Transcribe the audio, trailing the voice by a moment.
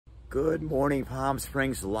Good morning, Palm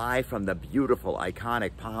Springs, live from the beautiful,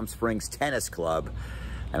 iconic Palm Springs Tennis Club.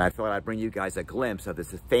 And I thought I'd bring you guys a glimpse of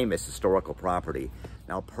this famous historical property.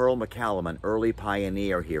 Now, Pearl McCallum, an early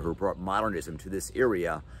pioneer here who brought modernism to this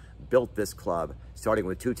area, built this club, starting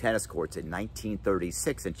with 2 tennis courts in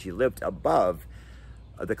 1936, and she lived above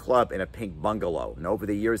the club in a pink bungalow. And over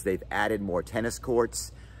the years, they've added more tennis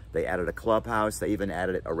courts. They added a clubhouse. They even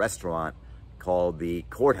added a restaurant called the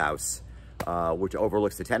Courthouse, which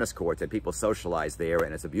overlooks the tennis courts, and people socialize there,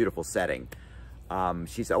 and it's a beautiful setting.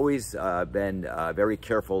 She's always been very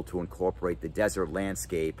careful to incorporate the desert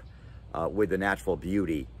landscape with the natural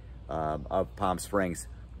beauty of Palm Springs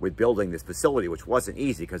with building this facility, which wasn't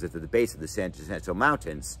easy because it's at the base of the San Jacinto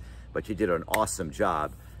Mountains, but she did an awesome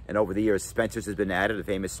job. And over the years, Spencer's has been added, a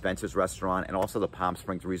famous Spencer's restaurant, and also the Palm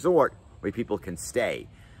Springs Resort, where people can stay.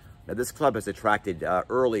 Now, this club has attracted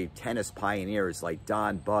early tennis pioneers like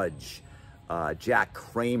Don Budge, Jack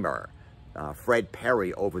Kramer, Fred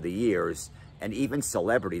Perry over the years, and even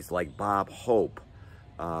celebrities like Bob Hope,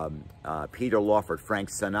 Peter Lawford, Frank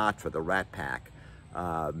Sinatra, the Rat Pack,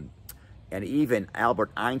 and even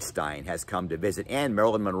Albert Einstein has come to visit, and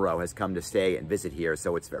Marilyn Monroe has come to stay and visit here.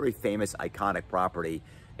 So it's very famous, iconic property,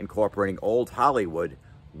 incorporating old Hollywood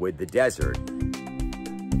with the desert.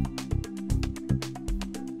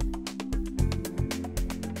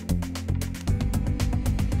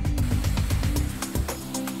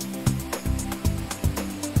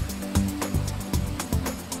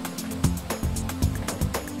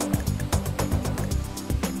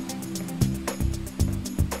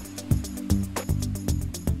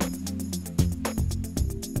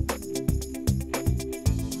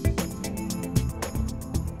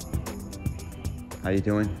 How you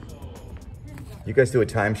doing? You guys do a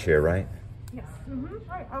timeshare, right? Yes.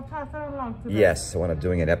 Right. I'll pass it along to them. Yes, so I'm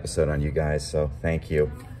doing an episode on you guys, so thank you.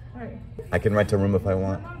 Right. I can rent a room if I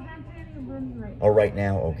want? Right. Oh, right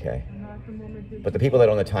now? Okay. But the people that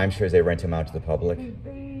own the timeshares, they rent them out to the public?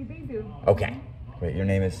 They do. Okay. Great. Your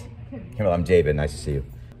name is? Kim. I'm David. Nice to see you.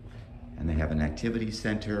 And they have an activity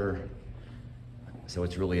center. So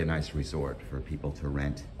it's really a nice resort for people to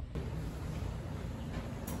rent.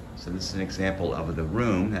 So this is an example of the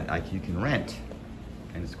room that you can rent,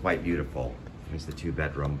 and it's quite beautiful. Here's the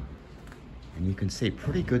 2-bedroom, and you can see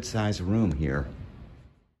pretty good size room here.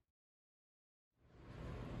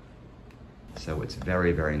 So it's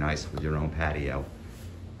very, very nice with your own patio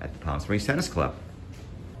at the Palm Springs Tennis Club.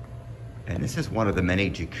 And this is one of the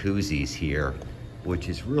many jacuzzis here, which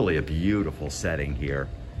is really a beautiful setting here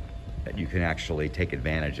that you can actually take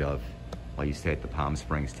advantage of while you stay at the Palm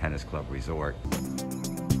Springs Tennis Club Resort.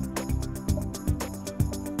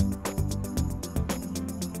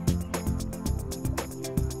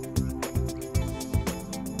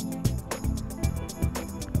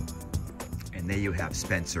 There you have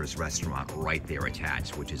Spencer's restaurant right there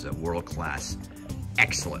attached, which is a world-class,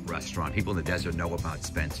 excellent restaurant. People in the desert know about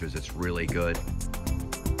Spencer's. It's really good.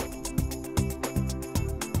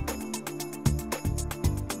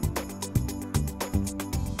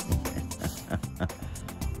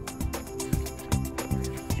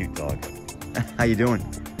 Cute dog. How you doing?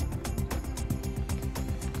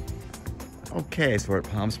 Okay, so we're at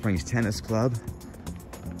Palm Springs Tennis Club,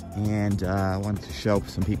 and I wanted to show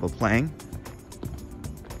some people playing.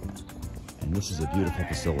 This is a beautiful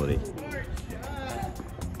facility.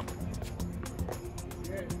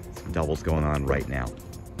 Some doubles going on right now.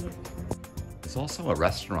 There's also a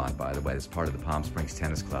restaurant, by the way, that's part of the Palm Springs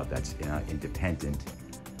Tennis Club that's independent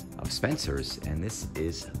of Spencer's, and this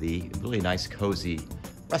is the really nice, cozy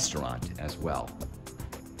restaurant as well.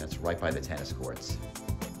 That's right by the tennis courts.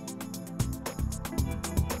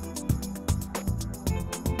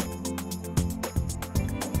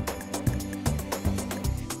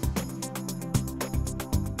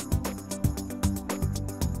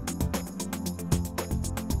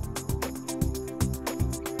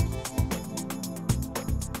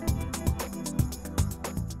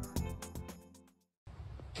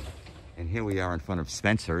 And here we are in front of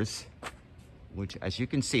Spencer's, which, as you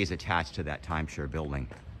can see, is attached to that timeshare building.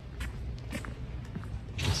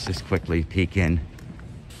 Let's just quickly peek in.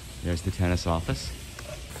 There's the tennis office.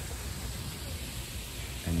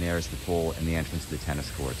 And there's the pool and the entrance to the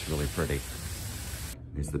tennis court. It's really pretty.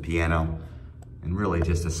 There's the piano. And really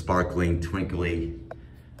just a sparkling, twinkly,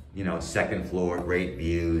 you know, second floor, great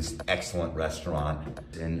views, excellent restaurant.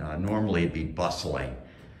 And normally it'd be bustling.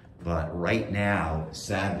 But right now,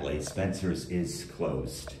 sadly, Spencer's is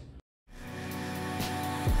closed.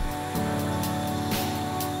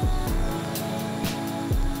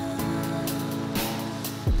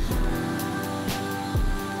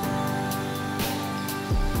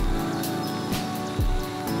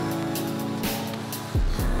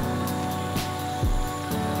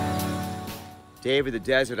 Dave of the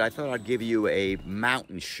Desert, I thought I'd give you a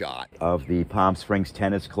mountain shot of the Palm Springs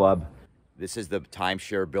Tennis Club. This is the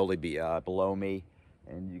timeshare building below me,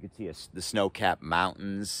 and you can see the snow-capped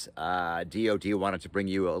mountains. DOD wanted to bring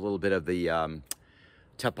you a little bit of the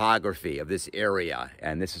topography of this area,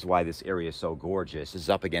 and this is why this area is so gorgeous. This is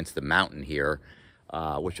up against the mountain here,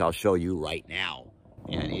 which I'll show you right now,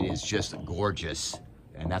 and it is just gorgeous.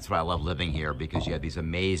 And that's why I love living here, because you have these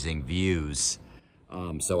amazing views.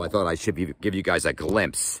 So I thought I should give you guys a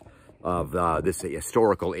glimpse of this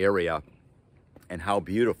historical area and how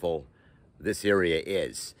beautiful this area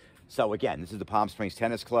is. So again, this is the Palm Springs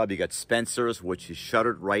Tennis Club. You got Spencer's, which is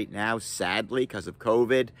shuttered right now, sadly, because of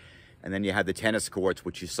COVID. And then you have the tennis courts,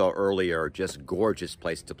 which you saw earlier, just gorgeous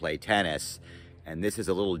place to play tennis. And this is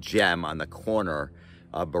a little gem on the corner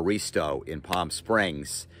of Baristo in Palm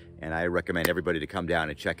Springs. And I recommend everybody to come down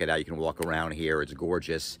and check it out. You can walk around here. It's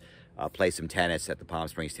gorgeous. Play some tennis at the Palm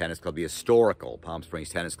Springs Tennis Club, the historical Palm Springs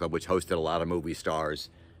Tennis Club, which hosted a lot of movie stars.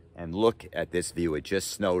 And look at this view. It just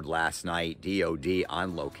snowed last night. DOD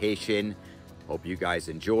on location. Hope you guys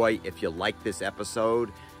enjoy. If you like this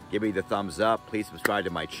episode, give me the thumbs up. Please subscribe to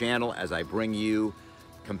my channel as I bring you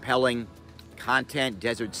compelling content,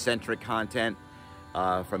 desert-centric content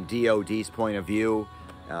from DOD's point of view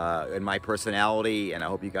and my personality. And I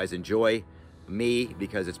hope you guys enjoy me,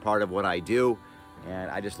 because it's part of what I do.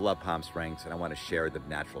 And I just love Palm Springs, and I want to share the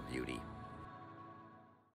natural beauty.